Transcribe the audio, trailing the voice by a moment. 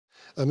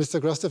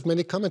Mr. Krastev,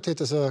 many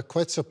commentators are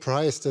quite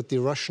surprised that the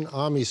Russian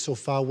army so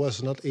far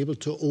was not able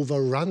to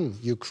overrun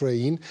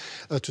Ukraine,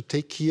 to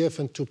take Kiev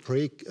and to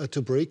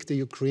break the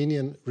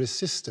Ukrainian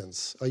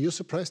resistance. Are you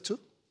surprised too?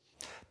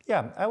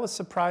 Yeah, I was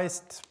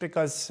surprised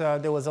because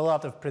there was a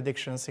lot of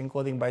predictions,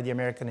 including by the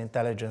American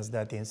intelligence,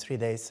 that in 3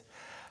 days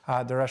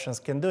the Russians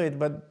can do it.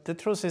 But the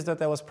truth is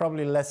that I was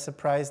probably less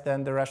surprised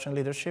than the Russian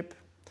leadership,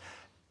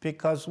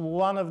 because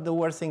one of the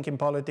worst things in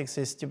politics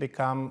is to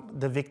become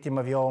the victim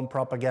of your own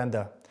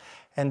propaganda.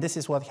 And this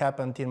is what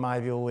happened, in my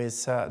view,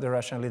 with the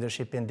Russian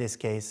leadership in this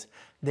case.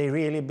 They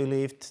really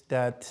believed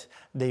that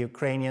the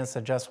Ukrainians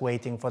are just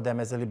waiting for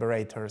them as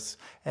liberators,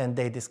 and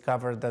they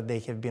discovered that they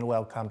have been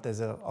welcomed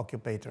as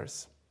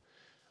occupators.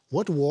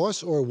 What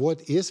was or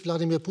what is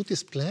Vladimir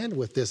Putin's plan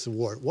with this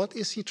war? What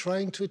is he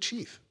trying to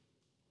achieve?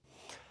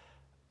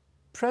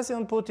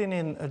 President Putin,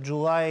 in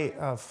July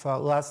of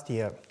last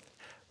year,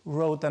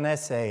 wrote an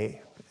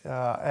essay,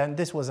 and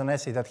this was an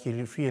essay that he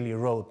really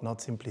wrote,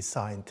 not simply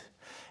signed,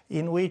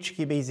 in which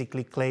he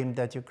basically claimed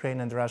that Ukraine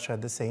and Russia are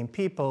the same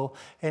people,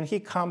 and he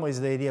came with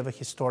the idea of a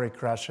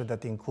historic Russia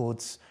that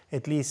includes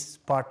at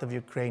least part of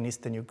Ukraine,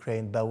 Eastern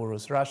Ukraine,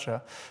 Belarus,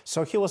 Russia.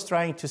 So he was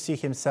trying to see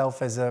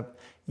himself as a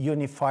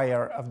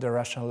unifier of the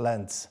Russian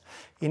lands.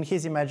 In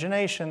his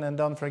imagination, and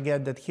don't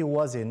forget that he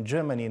was in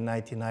Germany in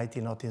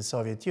 1990, not in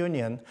Soviet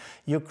Union,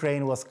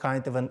 Ukraine was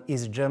kind of an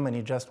East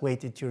Germany, just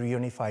waited to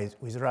reunify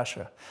with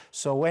Russia.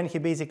 So when he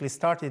basically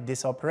started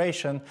this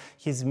operation,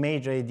 his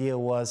major idea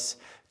was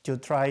to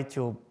try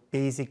to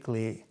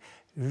basically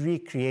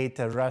recreate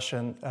a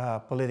Russian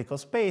political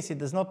space. It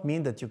does not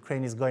mean that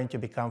Ukraine is going to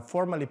become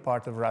formally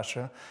part of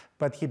Russia,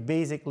 but he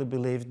basically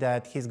believed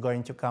that he's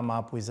going to come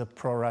up with a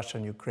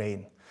pro-Russian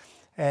Ukraine.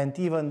 And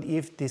even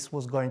if this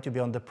was going to be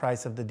on the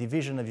price of the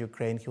division of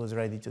Ukraine, he was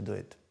ready to do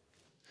it.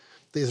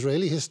 The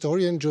Israeli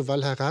historian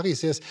Yuval Harari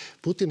says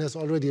Putin has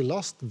already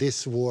lost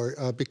this war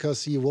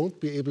because he won't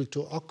be able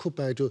to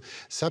occupy, to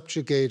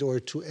subjugate, or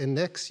to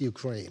annex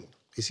Ukraine.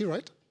 Is he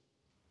right?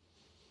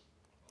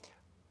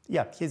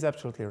 Yeah, he's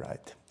absolutely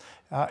right.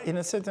 In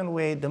a certain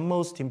way, the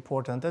most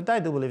important, and I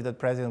do believe that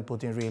President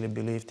Putin really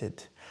believed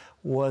it,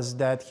 was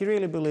that he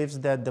really believes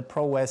that the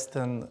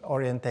pro-Western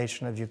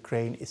orientation of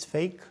Ukraine is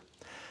fake,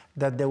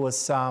 that there was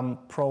some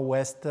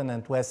pro-Western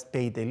and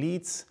West-paid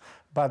elites,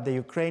 but the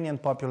Ukrainian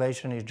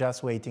population is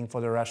just waiting for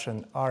the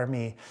Russian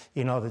army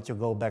in order to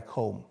go back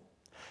home.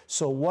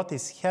 So what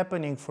is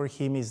happening for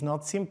him is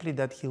not simply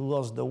that he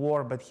lost the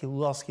war, but he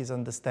lost his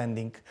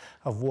understanding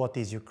of what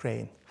is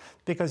Ukraine.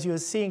 Because you're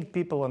seeing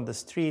people on the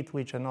street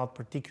which are not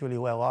particularly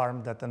well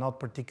armed, that are not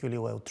particularly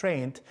well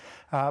trained,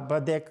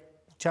 but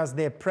just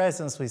their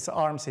presence with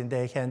arms in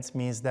their hands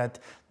means that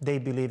they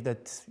believe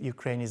that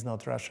Ukraine is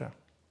not Russia.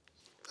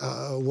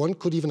 One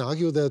could even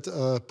argue that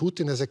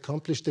Putin has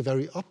accomplished the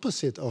very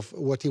opposite of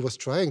what he was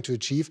trying to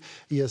achieve.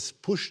 He has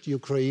pushed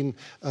Ukraine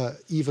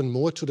even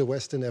more to the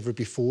West than ever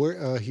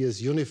before. He has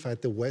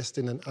unified the West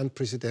in an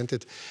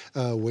unprecedented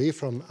way,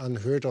 from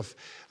unheard of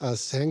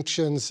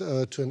sanctions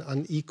to an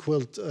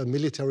unequaled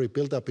military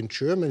buildup in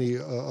Germany,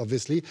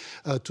 obviously,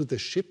 to the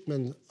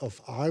shipment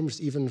of arms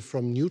even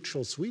from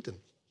neutral Sweden.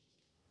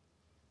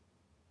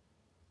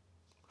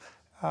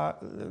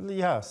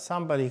 Yeah,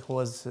 somebody who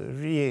was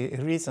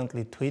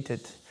recently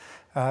tweeted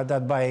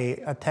that by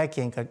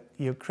attacking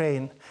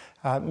Ukraine,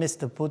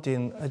 Mr.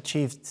 Putin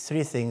achieved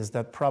 3 things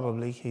that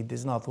probably he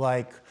does not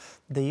like: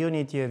 the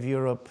unity of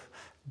Europe,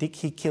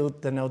 he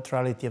killed the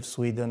neutrality of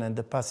Sweden, and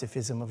the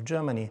pacifism of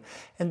Germany.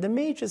 And the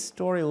major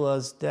story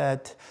was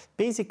that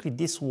basically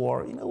this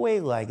war, in a way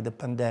like the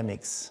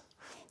pandemics,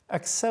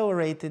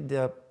 accelerated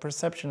the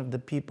perception of the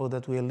people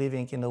that we are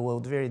living in a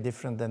world very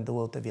different than the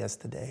world of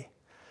yesterday.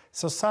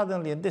 So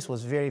suddenly, and this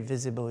was very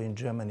visible in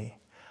Germany,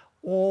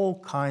 all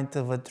kinds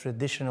of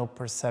traditional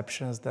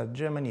perceptions that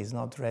Germany is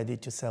not ready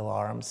to sell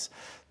arms,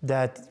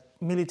 that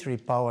military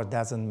power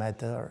doesn't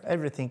matter,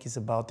 everything is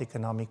about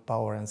economic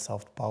power and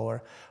soft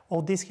power,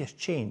 all this has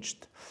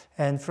changed.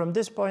 And from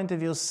this point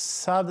of view,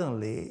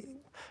 suddenly,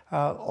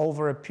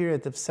 over a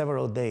period of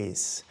several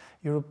days,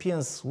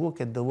 Europeans look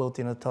at the world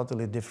in a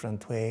totally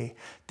different way.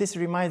 This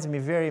reminds me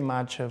very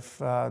much of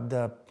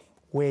the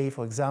way,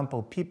 for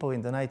example, people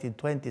in the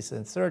 1920s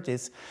and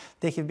 30s,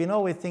 they have been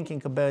always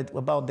thinking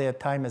about their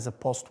time as a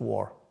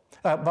post-war,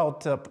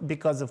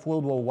 because of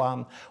World War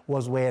I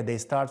was where they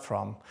start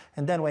from.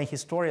 And then when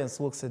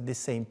historians look at this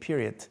same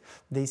period,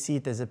 they see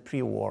it as a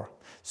pre-war.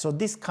 So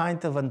this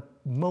kind of a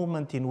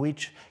moment in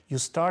which you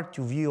start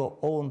to view your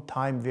own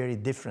time very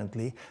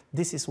differently,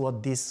 this is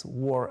what this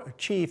war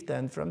achieved.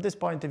 And from this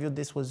point of view,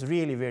 this was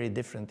really very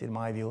different, in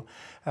my view,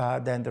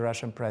 than the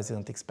Russian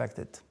president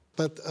expected.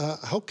 But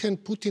how can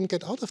Putin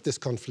get out of this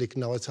conflict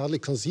now? It's hardly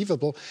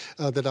conceivable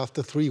that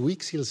after 3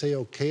 weeks he'll say,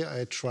 okay,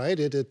 I tried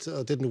it, it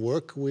didn't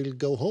work, we'll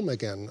go home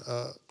again.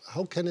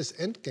 How can his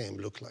endgame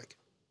look like?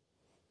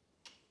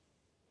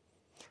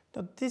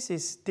 No, this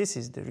is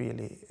the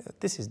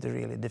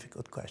really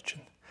difficult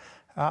question.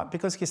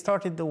 Because he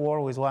started the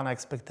war with one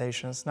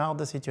expectations. Now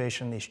the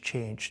situation is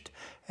changed.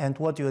 And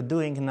what you're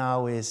doing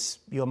now is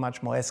you're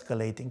much more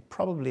escalating,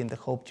 probably in the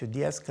hope to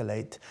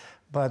de-escalate.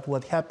 But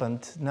what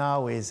happened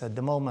now is at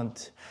the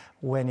moment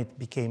when it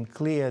became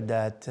clear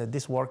that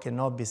this war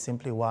cannot be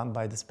simply won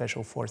by the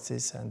special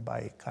forces and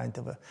by kind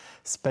of a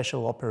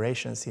special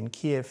operations in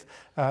Kiev,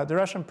 the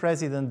Russian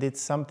president did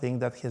something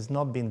that has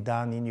not been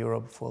done in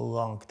Europe for a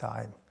long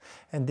time.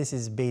 And this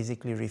is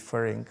basically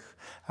referring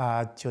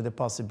to the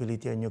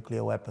possibility of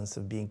nuclear weapons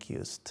of being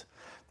used.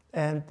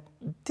 And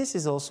this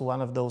is also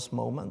one of those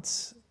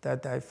moments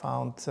that I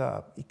found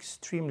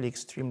extremely,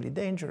 extremely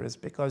dangerous,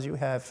 because you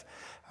have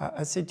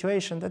a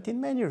situation that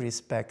in many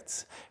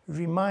respects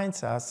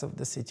reminds us of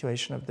the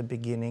situation of the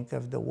beginning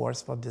of the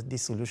wars for the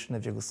dissolution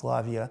of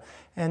Yugoslavia.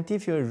 And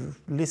if you're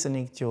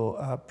listening to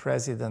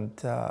President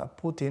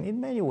Putin, in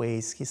many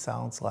ways he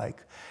sounds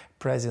like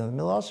President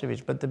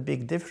Milosevic, but the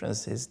big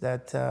difference is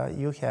that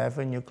you have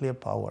a nuclear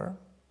power.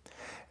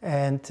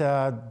 And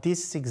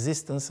this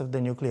existence of the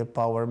nuclear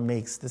power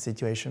makes the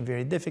situation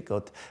very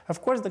difficult.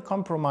 Of course, the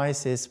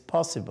compromise is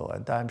possible,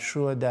 and I'm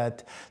sure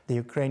that the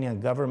Ukrainian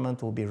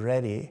government will be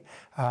ready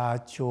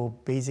to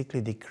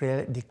basically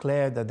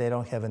declare that they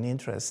don't have an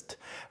interest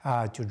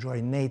to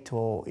join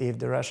NATO if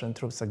the Russian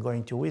troops are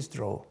going to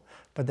withdraw.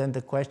 But then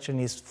the question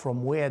is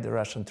from where the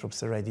Russian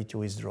troops are ready to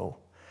withdraw.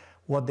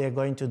 What they're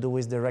going to do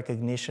with the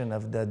recognition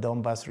of the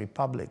Donbas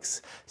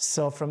republics.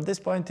 So from this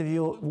point of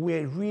view,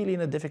 we're really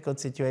in a difficult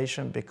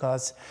situation,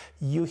 because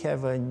you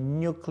have a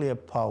nuclear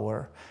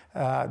power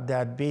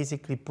that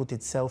basically put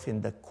itself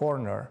in the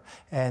corner.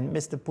 And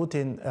Mr.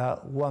 Putin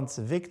wants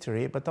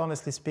victory, but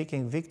honestly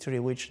speaking, victory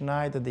which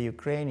neither the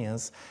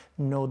Ukrainians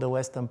nor the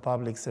Western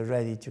publics are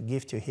ready to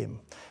give to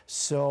him.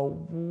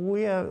 So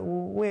we're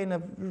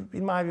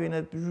in my view, in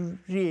a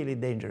really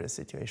dangerous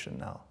situation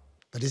now.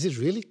 But is it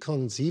really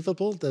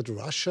conceivable that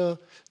Russia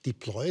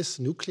deploys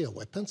nuclear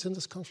weapons in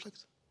this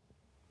conflict?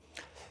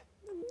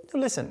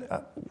 Listen,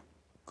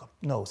 God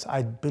knows,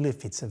 I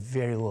believe it's a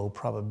very low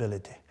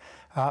probability.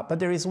 But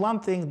there is one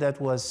thing that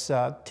was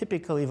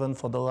typical even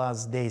for the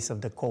last days of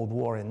the Cold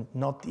War, and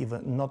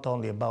not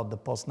only about the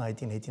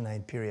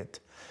post-1989 period.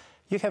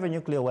 You have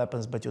nuclear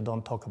weapons, but you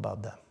don't talk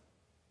about them.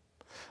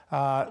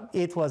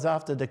 It was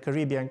after the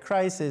Caribbean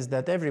crisis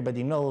that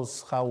everybody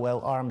knows how well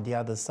armed the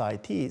other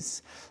side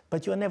is,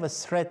 but you are never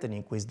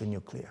threatening with the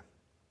nuclear.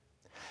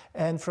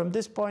 And from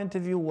this point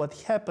of view, what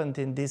happened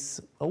in this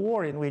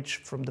war, in which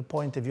from the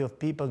point of view of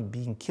people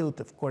being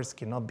killed, of course,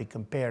 cannot be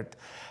compared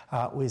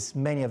with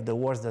many of the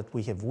wars that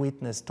we have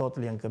witnessed,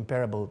 totally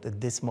incomparable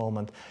at this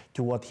moment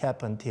to what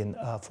happened in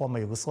former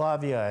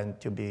Yugoslavia. And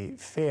to be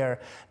fair,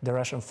 the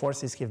Russian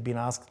forces have been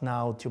asked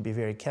now to be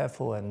very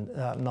careful and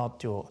not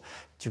to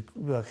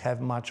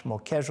have much more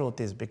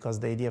casualties, because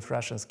the idea of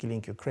Russians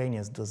killing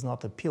Ukrainians does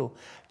not appeal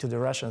to the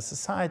Russian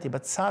society.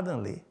 But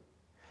suddenly,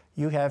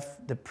 you have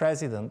the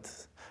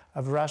president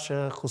of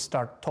Russia who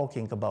start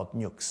talking about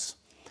nukes.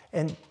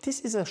 And this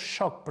is a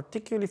shock,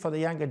 particularly for the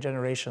younger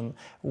generation,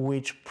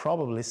 which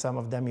probably some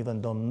of them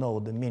even don't know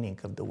the meaning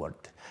of the word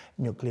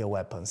nuclear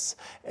weapons.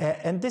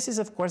 And this is,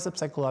 of course, a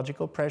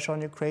psychological pressure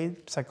on Ukraine,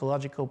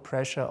 psychological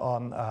pressure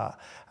on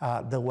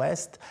the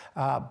West.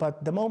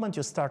 But the moment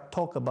you start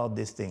talk about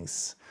these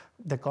things,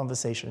 the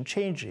conversation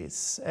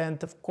changes.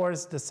 And of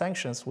course, the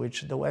sanctions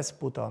which the West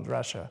put on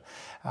Russia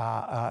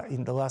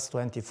in the last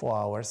 24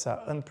 hours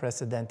are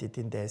unprecedented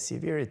in their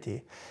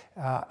severity.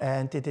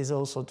 And it is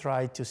also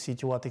tried to see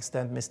to what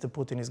extent Mr.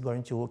 Putin is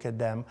going to look at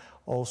them,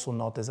 also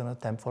not as an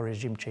attempt for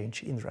regime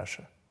change in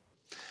Russia.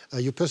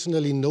 You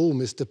personally know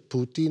Mr.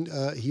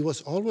 Putin. He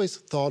was always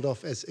thought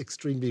of as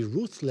extremely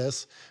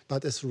ruthless,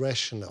 but as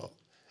rational.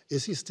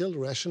 Is he still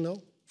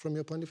rational from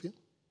your point of view?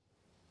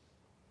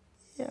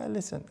 Yeah,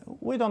 listen,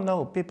 we don't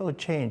know. People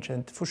change,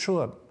 and for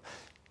sure,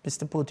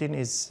 Mr. Putin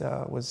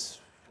was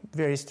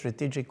very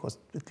strategic, was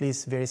at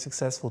least very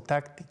successful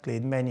tactically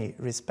in many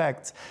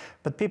respects.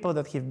 But people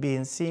that have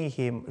been seeing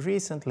him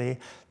recently,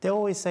 they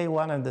always say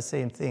one and the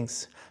same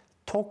things.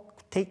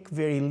 Take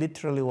very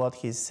literally what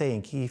he's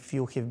saying. If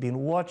you have been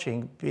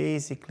watching,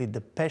 basically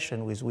the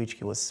passion with which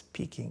he was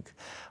speaking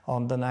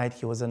on the night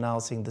he was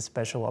announcing the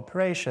special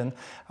operation,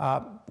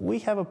 we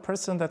have a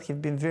person that has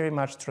been very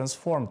much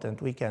transformed, and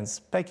we can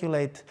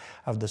speculate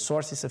of the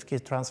sources of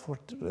his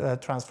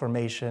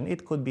transformation.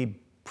 It could be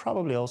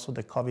probably also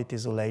the COVID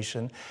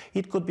isolation.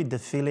 It could be the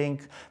feeling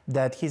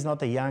that he's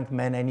not a young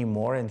man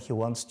anymore and he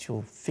wants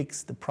to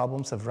fix the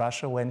problems of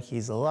Russia when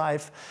he's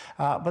alive.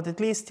 But at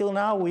least till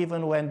now,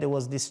 even when there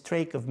was this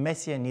streak of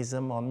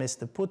messianism on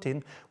Mr.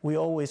 Putin, we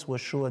always were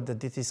sure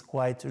that it is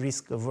quite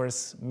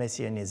risk-averse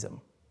messianism.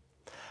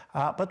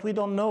 But we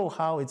don't know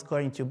how it's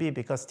going to be,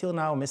 because till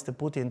now Mr.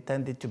 Putin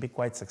tended to be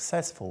quite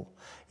successful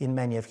in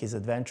many of his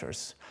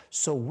adventures.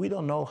 So we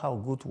don't know how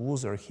good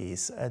loser he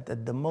is.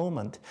 At the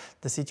moment,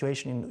 the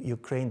situation in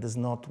Ukraine does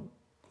not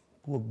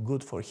look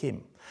good for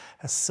him.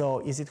 So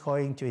is it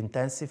going to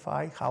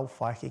intensify? How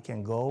far he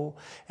can go?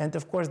 And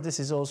of course, this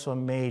is also a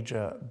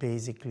major,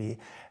 basically,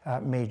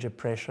 major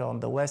pressure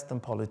on the Western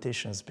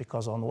politicians,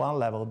 because on one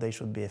level, they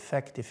should be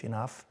effective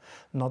enough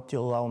not to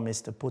allow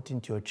Mr.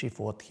 Putin to achieve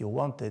what he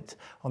wanted.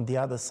 On the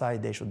other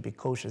side, they should be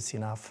cautious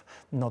enough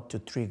not to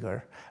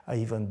trigger an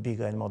even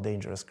bigger and more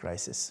dangerous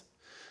crisis.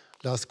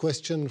 Last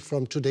question,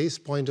 from today's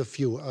point of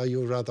view, are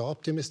you rather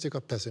optimistic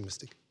or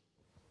pessimistic?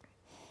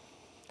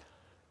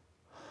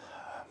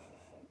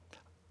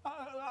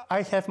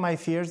 I have my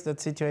fears that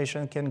the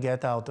situation can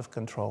get out of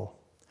control.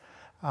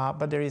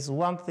 But there is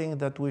one thing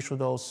that we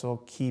should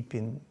also keep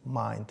in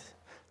mind.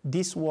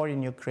 This war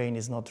in Ukraine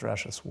is not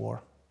Russia's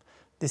war.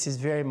 This is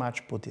very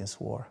much Putin's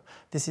war.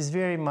 This is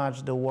very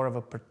much the war of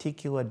a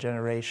particular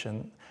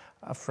generation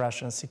of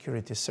Russian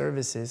security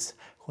services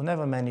who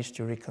never managed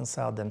to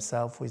reconcile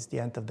themselves with the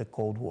end of the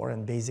Cold War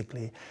and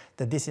basically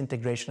the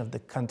disintegration of the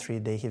country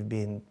they have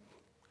been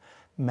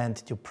meant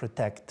to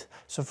protect.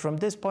 So from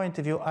this point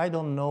of view, I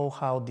don't know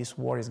how this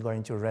war is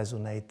going to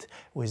resonate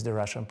with the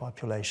Russian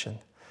population.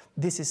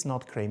 This is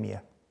not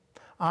Crimea.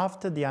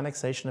 After the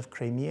annexation of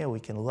Crimea, we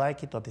can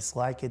like it or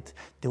dislike it,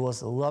 there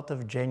was a lot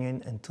of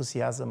genuine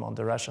enthusiasm on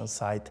the Russian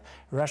side.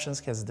 Russians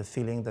has the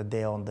feeling that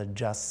they are on the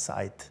just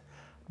side.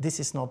 This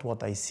is not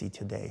what I see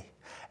today.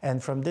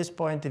 And from this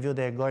point of view,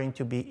 there are going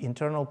to be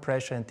internal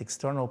pressure and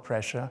external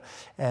pressure.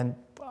 And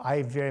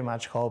I very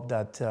much hope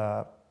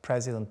that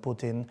President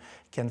Putin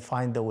can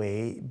find a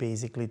way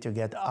basically to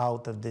get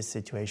out of this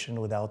situation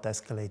without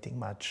escalating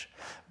much.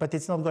 But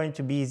it's not going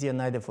to be easier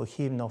neither for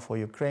him nor for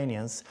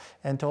Ukrainians.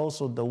 And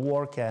also the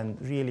war can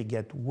really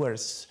get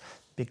worse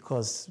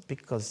because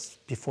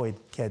before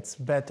it gets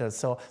better.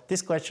 So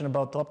this question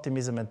about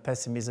optimism and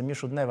pessimism, you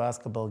should never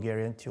ask a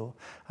Bulgarian to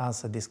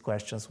answer these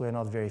questions. We're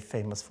not very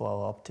famous for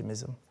our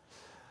optimism.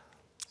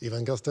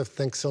 Ivan Krastev,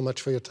 thanks so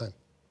much for your time.